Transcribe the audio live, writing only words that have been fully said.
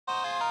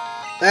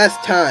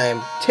Last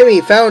time, Timmy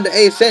found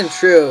a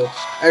Sandshrew.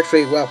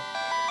 Actually, well,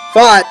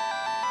 fought.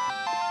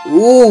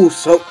 Ooh,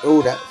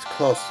 that's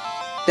close.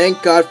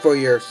 Thank God for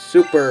your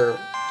super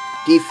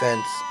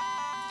defense,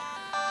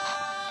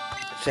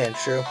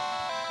 Sandshrew.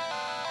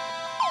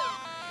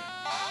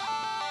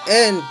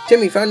 And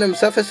Timmy found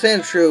himself a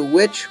Sandshrew,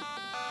 which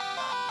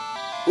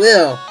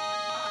will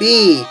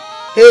be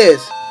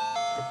his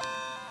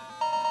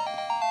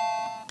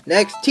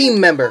next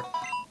team member.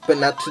 But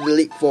not to the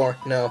Elite Four,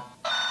 no.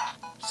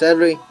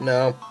 Sadly,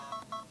 no.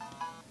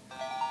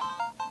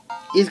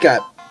 He's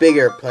got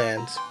bigger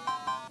plans.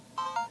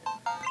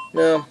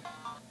 No.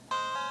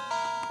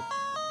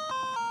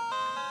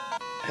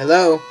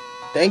 Hello.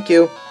 Thank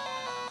you.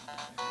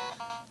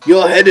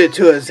 You're headed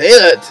to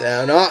Azalea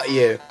Town, aren't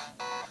you?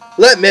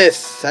 Let my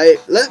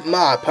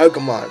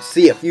Pokemon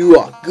see if you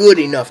are good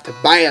enough to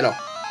battle.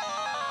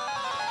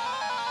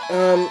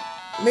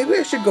 Maybe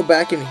I should go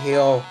back and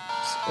heal.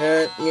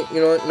 You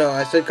know what? No,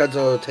 I said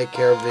Godzilla will take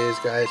care of these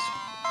guys.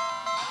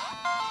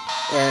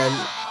 And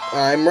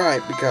I'm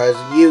right, because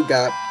you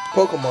got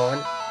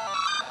Pokemon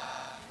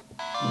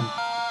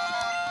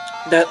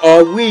that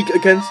are weak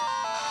against...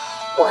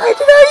 Why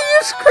did I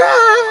use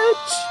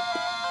Scratch?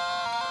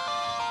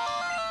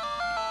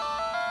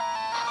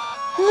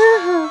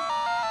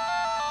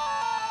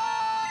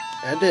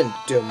 That didn't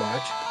do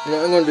much.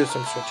 No, I'm going to do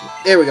some switching.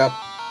 There we go.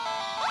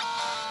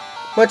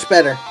 Much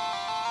better.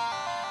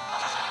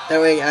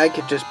 That way I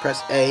could just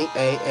press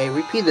A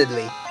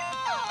repeatedly.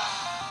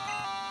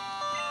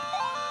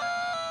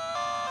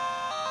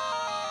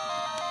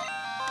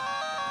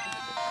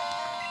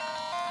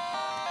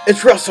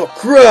 It's Russell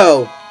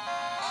Crowe!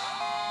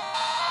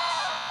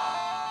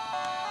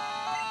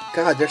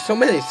 God, there's so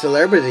many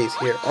celebrities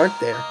here, aren't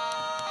there?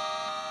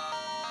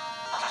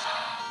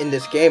 In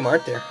this game,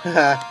 aren't there?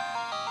 Haha.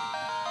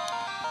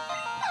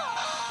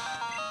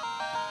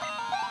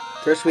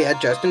 First we had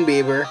Justin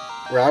Bieber,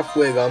 Ralph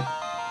Wiggum,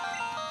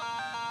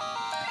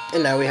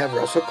 and now we have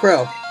Russell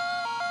Crowe.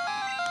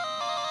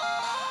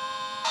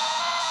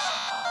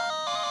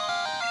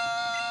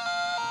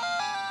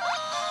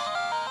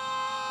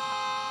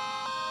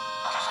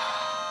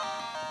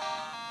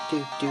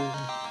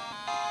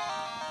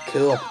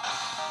 Cool.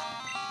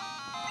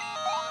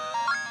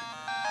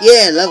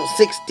 Yeah, level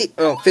 16.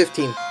 Oh,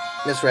 15.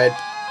 Misread.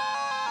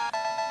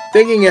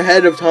 Thinking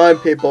ahead of time,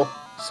 people.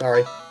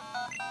 Sorry.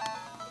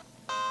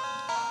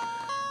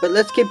 But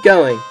let's keep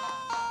going.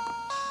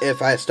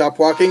 If I stop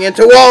walking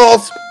into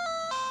walls!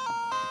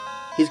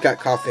 He's got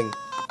coughing.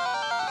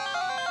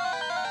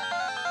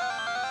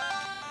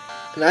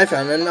 And I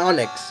found an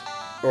Onyx.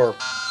 Or,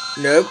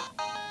 nope.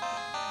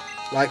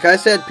 Like I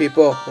said,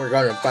 people, we're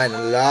going to find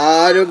a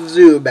lot of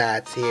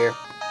Zubats here.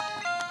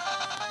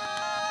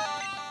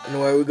 And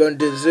what are we going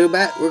to do to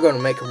Zubat? We're going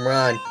to make him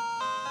run.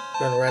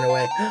 We're going to run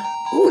away.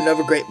 Ooh,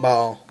 another great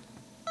ball.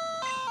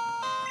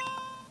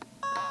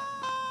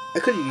 I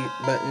could have used,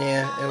 but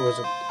nah, it was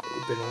a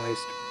bit of a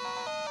waste.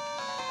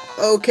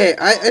 Okay,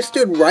 I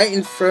stood right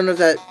in front of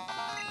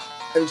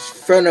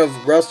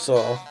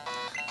Russell.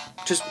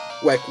 Just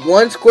like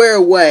one square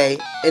away,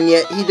 and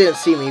yet he didn't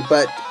see me,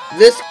 but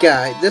this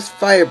guy, this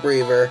fire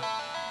breather,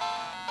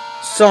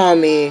 saw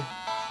me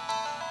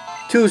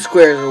 2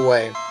 squares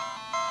away.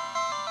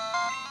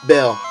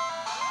 Bill.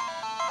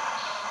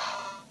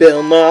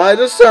 Bill Nye,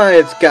 the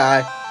science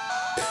guy.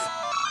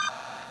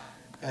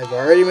 I've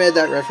already made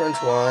that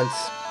reference once.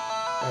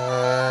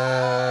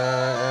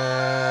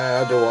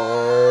 I'll do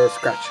a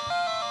scratch.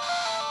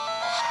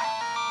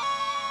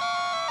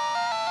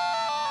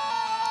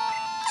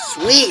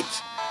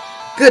 Sweet!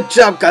 Good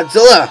job,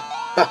 Godzilla!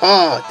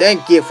 Haha,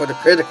 thank you for the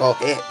critical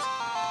hit.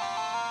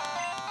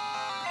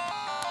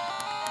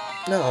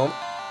 No.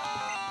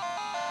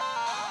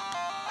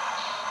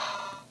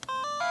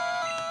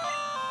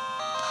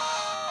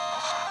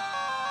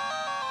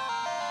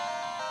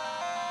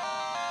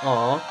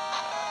 Aw.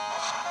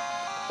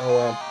 Oh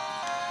well.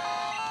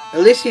 At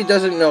least he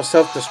doesn't know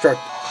self-destruct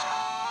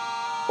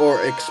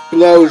or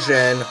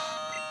explosion.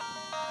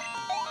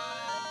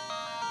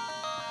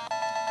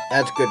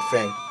 That's a good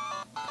thing.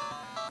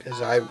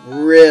 Because I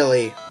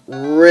really,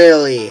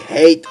 really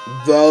hate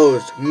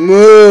those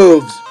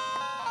moves.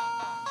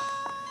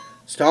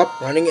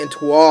 Stop running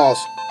into walls.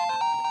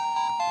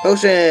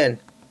 Potion!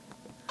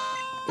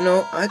 You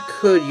know, I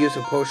could use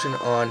a potion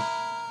on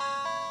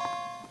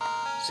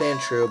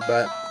Sandshrew,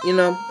 but, you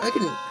know, I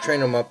can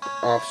train him up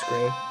off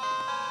screen.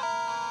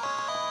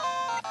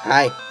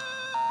 Hi.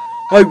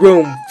 I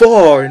roam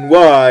far and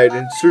wide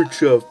in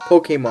search of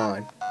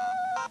Pokemon.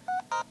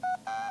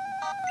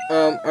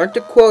 Aren't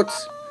the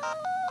quotes...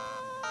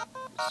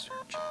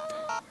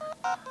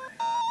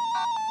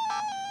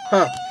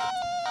 Huh.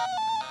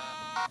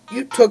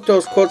 You took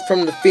those quotes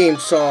from the theme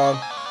song.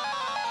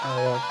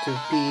 I want to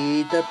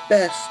be the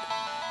best.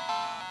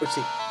 Let's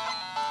see.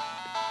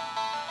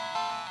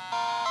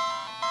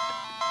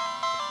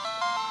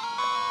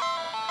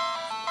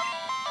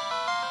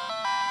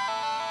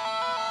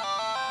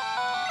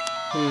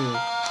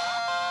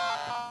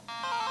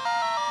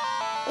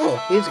 Oh,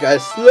 he's got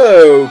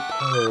Slowpoke.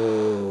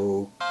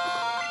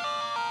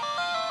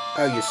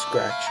 Oh, you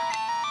scratch.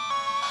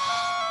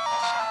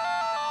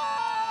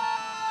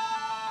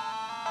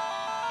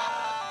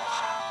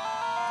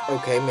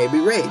 Okay, maybe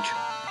rage.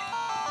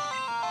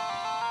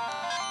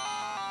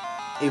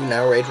 Even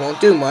now, rage won't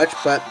do much,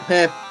 but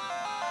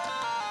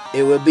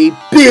it will be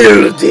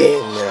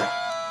building.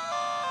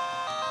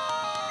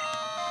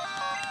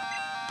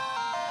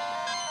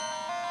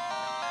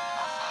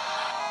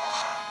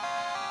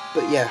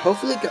 But yeah,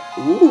 hopefully,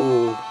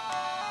 ooh,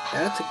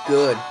 that's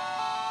good.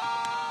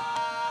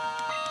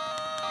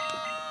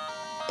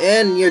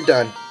 And you're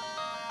done.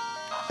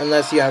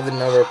 Unless you have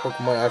another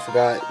Pokemon, I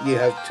forgot. You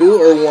have 2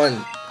 or 1. You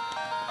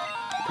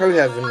probably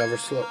have another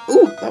slow.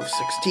 Ooh, level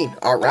 16.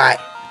 Alright.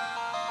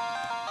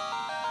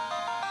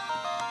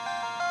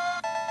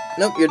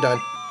 Nope, you're done.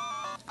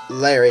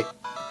 Larry.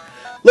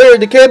 Larry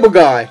the cable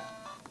guy.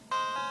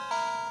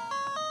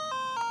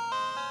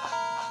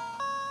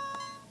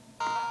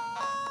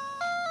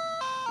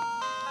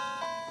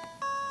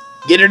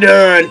 Get her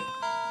done.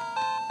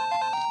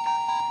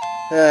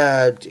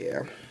 Oh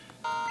dear.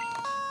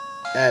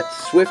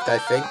 That's Swift, I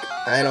think.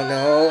 I don't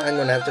know. I'm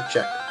gonna have to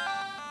check.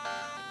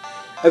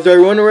 After I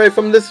run away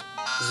from this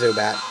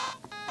Zubat.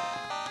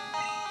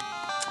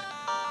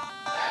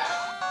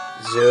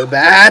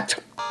 Zubat!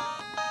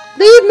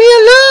 Leave me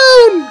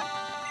alone!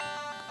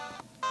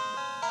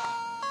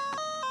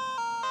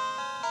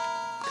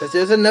 Because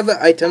there's another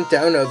item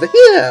down over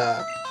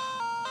here.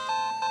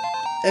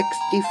 X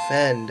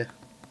defend.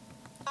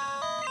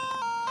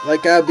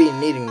 Like I'll be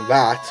needing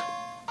that.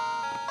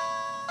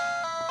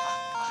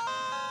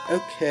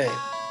 Okay.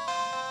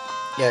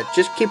 Yeah,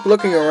 just keep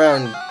looking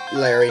around,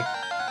 Larry.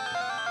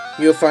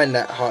 You'll find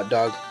that hot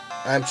dog.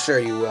 I'm sure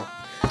you will.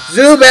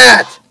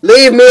 Zubat!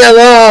 Leave me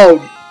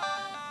alone!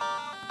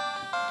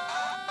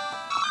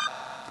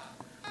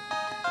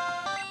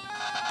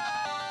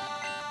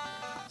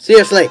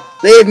 Seriously,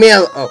 leave me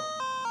alone. Oh.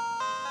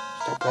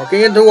 Stop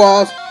walking into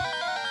walls.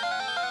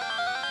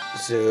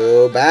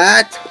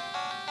 Zubat.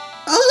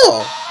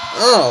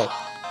 Oh.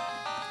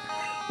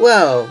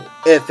 Well,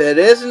 if it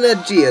isn't a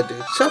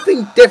Geodude,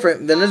 something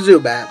different than a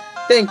Zubat.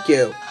 Thank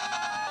you.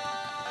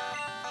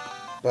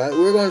 But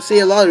we're going to see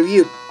a lot of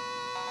you,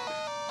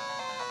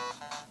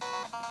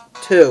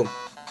 too.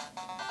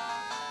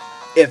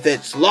 If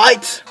it's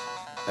light,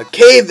 a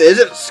cave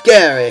isn't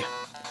scary.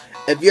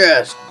 If you're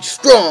a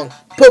strong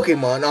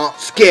Pokemon, aren't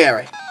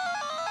scary.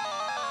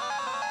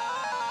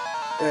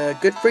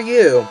 Good for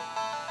you.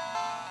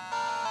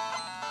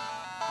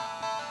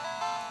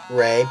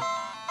 Ray.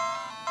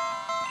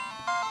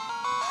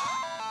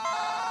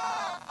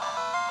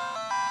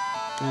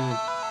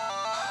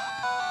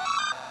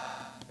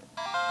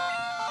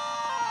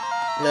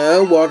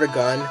 No, water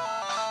gun.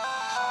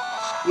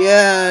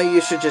 Yeah, you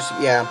should just,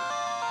 yeah.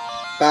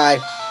 Bye.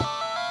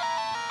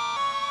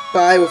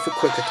 Bye with a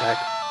quick attack.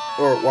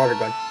 Or water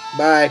gun.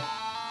 Bye.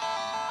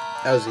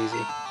 That was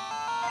easy.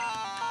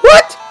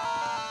 What?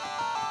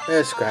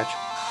 Scratch.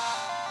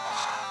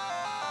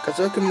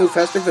 Godzilla can move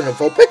faster than a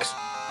Vulpix?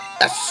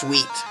 That's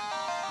sweet.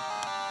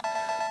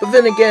 But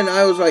then again,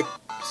 I was like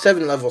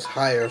 7 levels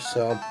higher,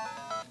 so.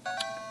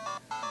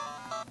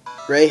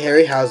 Ray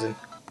Harryhausen.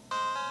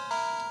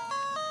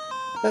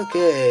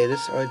 Okay,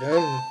 this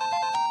item.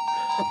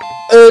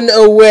 An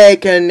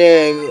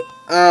awakening.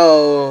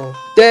 Oh,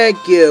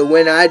 thank you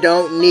when I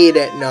don't need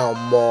it no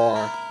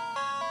more.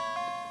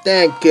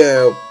 Thank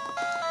you.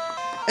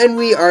 And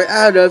we are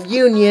out of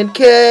Union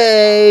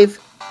Cave.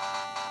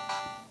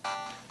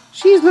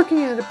 She's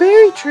looking at a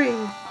berry tree.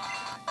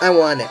 I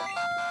want it.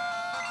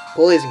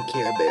 Poison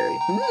Kira berry.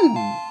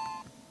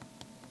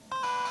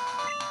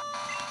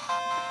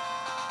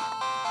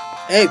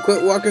 Hey,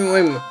 quit walking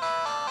away.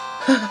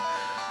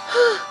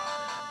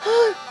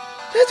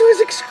 That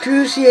was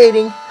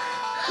excruciating.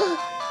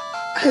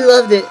 I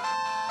loved it.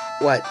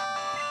 What?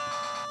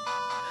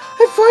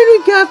 I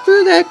finally got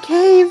through that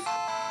cave.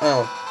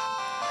 Oh.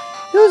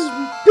 It was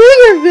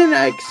bigger than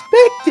I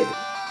expected.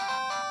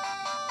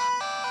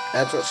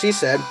 That's what she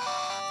said.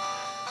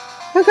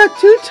 I got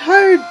too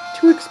tired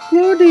to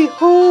explore the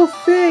whole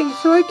thing,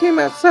 so I came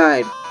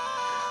outside.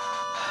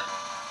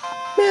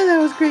 Man, that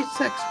was great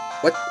sex.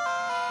 What?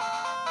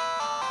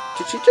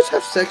 Did she just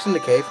have sex in the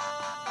cave?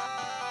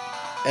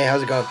 Hey,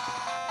 how's it going?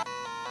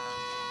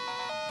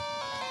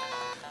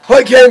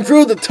 I came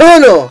through the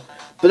tunnel,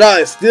 but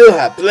I still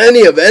have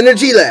plenty of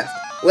energy left.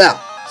 Well,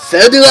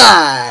 so do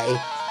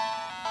I.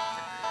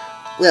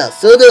 Well,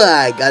 so do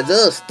I.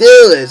 Godzilla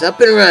still is up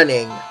and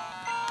running.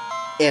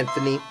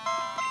 Anthony.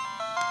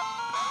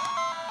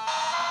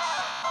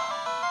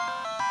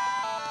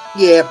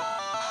 Yeah,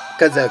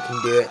 Godzilla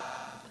can do it.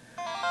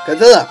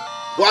 Godzilla,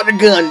 water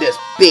gun this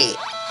bitch.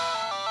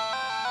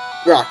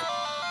 Rock.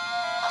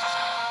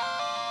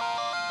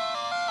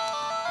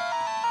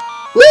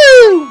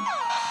 Woo!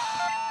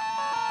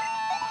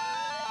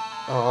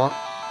 Aw.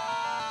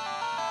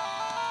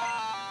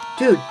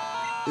 Dude,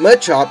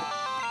 Mudchop.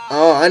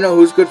 Oh, I know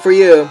who's good for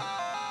you.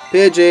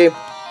 Pidgey.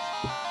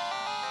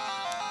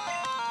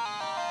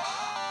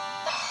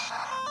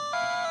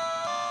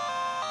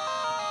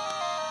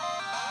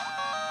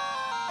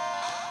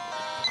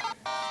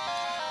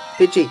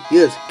 Pidgey,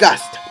 use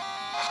Gust.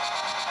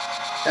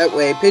 That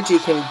way,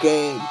 Pidgey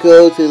can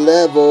go to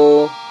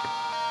level...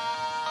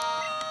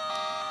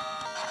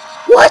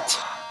 What?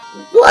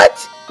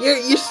 What?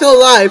 You're still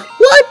alive.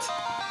 What?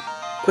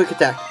 Quick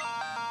attack.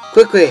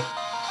 Quickly.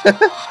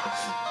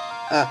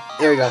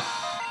 There we go.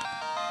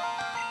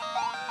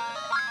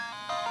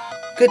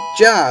 Good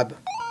job.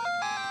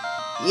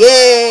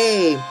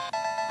 Yay!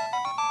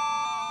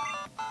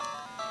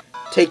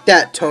 Take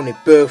that, Tony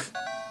Booth.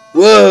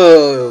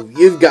 Whoa,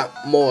 you've got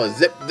more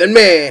zip than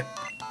me.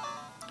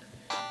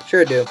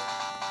 Sure do.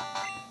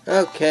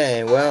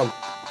 Okay, well.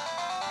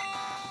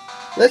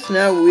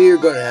 We're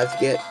going to have to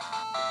get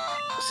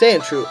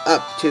Sandshrew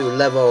up to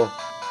level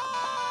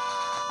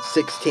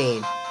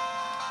 16.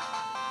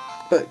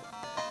 But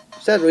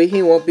sadly,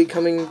 he won't be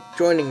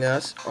joining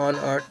us on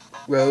our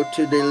road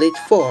to the Elite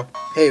Four.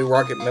 Hey,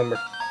 Rocket member.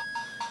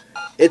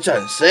 It's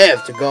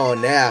unsafe to go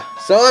in there,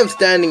 so I'm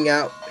standing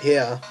out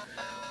here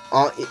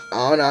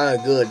on a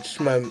good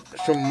Samaritan.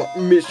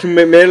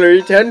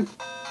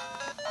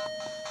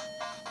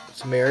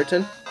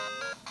 Samaritan?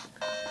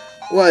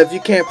 Well, if you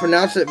can't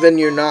pronounce it, then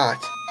you're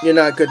not. You're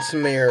not a good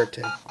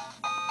Samaritan.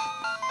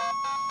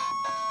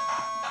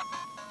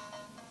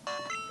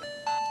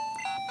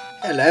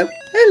 Hello.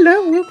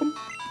 Hello, welcome.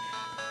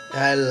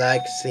 I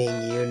like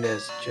seeing you,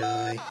 Miss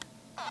Joy.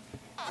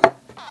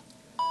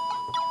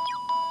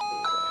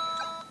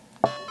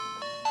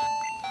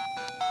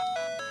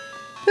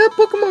 Yeah,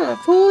 Pokemon,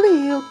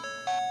 fully healed.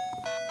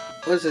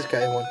 What does this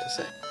guy want to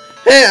say?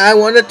 Hey, I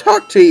want to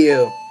talk to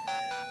you.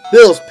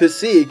 Bill's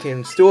PC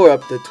can store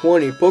up to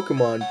 20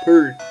 Pokemon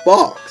per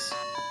box.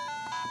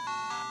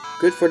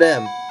 Good for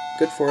them.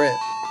 Good for it.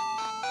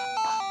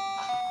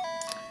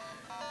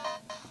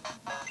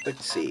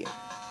 Let's see.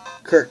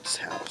 Kurt's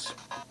house.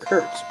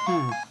 Kurt's.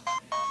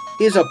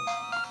 He's a...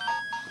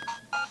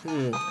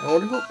 I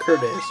wonder who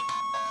Kurt is.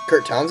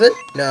 Kurt Townsend?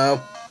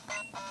 No.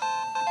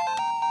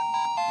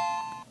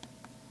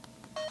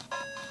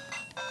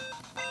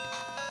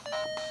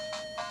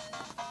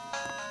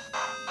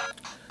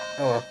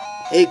 Oh well.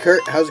 Hey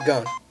Kurt, how's it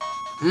going?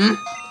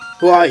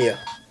 Who are you?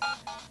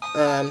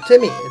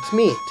 Timmy. It's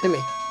me, Timmy.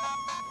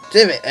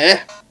 Timmy, eh?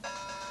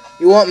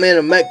 You want me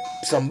to make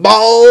some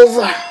balls?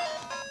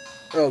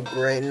 Oh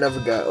great,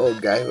 another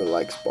old guy who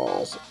likes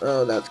balls.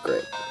 Oh, that's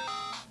great.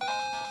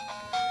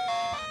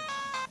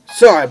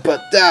 Sorry,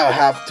 but thou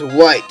have to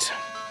wait.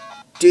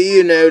 Do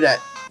you know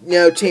that?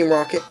 No, Team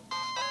Rocket?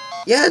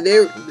 Yeah,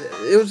 it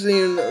was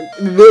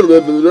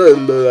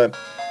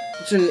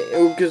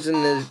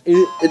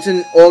it's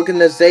an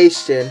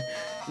organization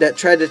that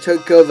tried to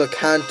take over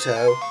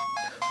Kanto,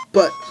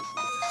 but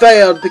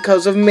failed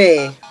because of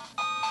me.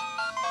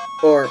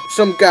 Or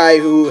some guy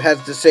who has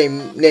the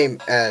same name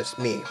as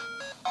me,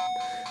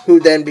 who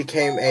then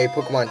became a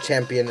Pokemon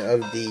champion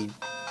of the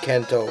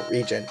Kanto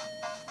region.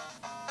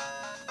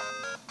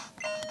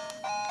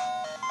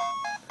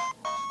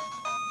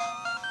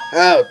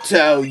 I'll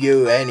tell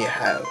you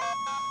anyhow.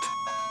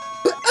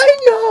 But I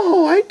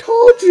know, I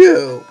told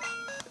you.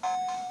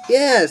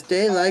 Yes,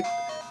 they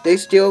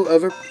steal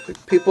other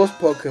people's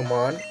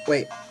Pokemon.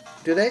 Wait,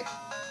 do they?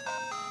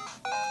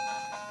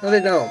 No,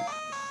 they don't.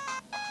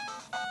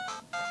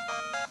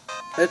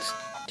 That's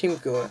Team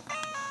Goa.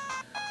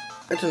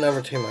 That's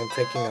another team I'm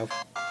thinking of.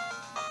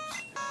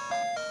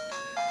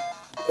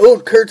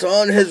 Old Kurt's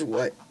on his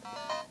way.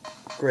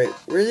 Great.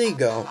 Where did he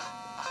go?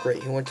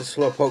 Great, he went to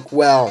Slowpoke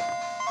Well.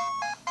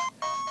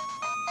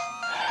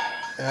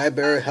 I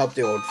better help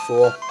the old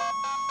fool.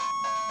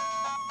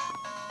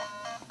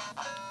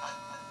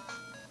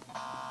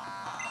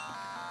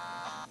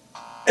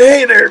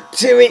 Hey there,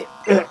 Timmy.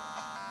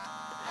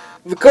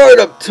 The card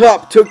up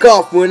top took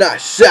off when I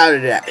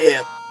shouted at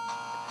him.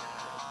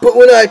 But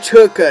when I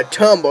took a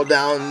tumble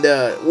down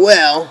the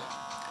well,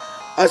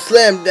 I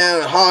slammed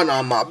down hard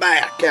on my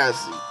back as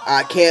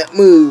I can't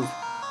move.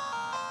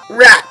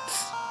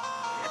 Rats!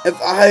 If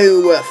I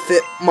were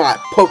fit, my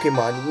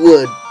Pokemon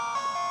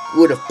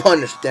would have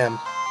punished them.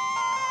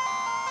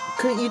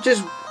 Couldn't you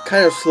just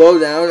kind of slow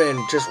down and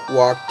just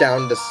walk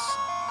down this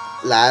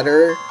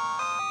ladder?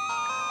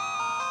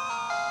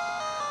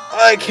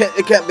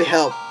 It can't be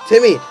helped.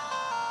 Timmy,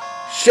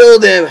 show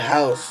them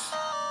how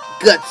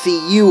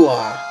gutsy you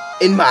are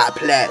in my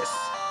place.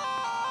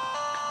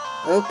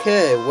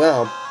 Okay,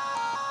 well,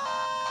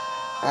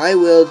 I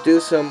will do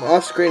some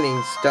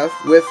off-screening stuff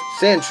with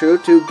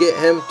Sandshrew to get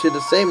him to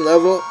the same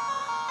level,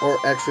 or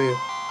actually,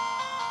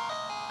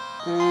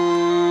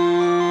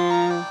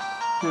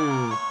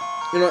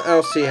 you know,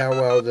 I'll see how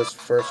well this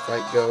first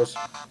fight goes.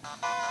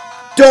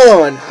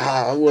 Done!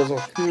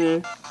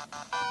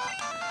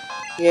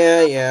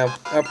 Yeah,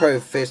 I'll probably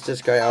face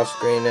this guy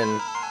off-screen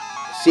and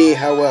see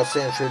how well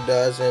Sandshrew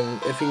does,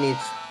 and if he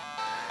needs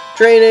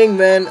training,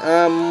 then,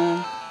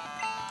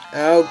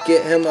 I'll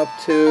get him up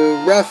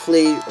to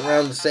roughly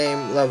around the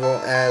same level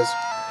as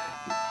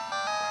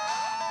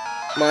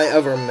my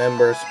other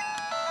members.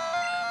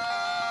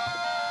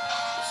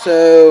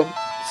 So,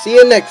 see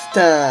you next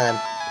time.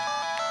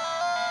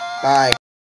 Bye.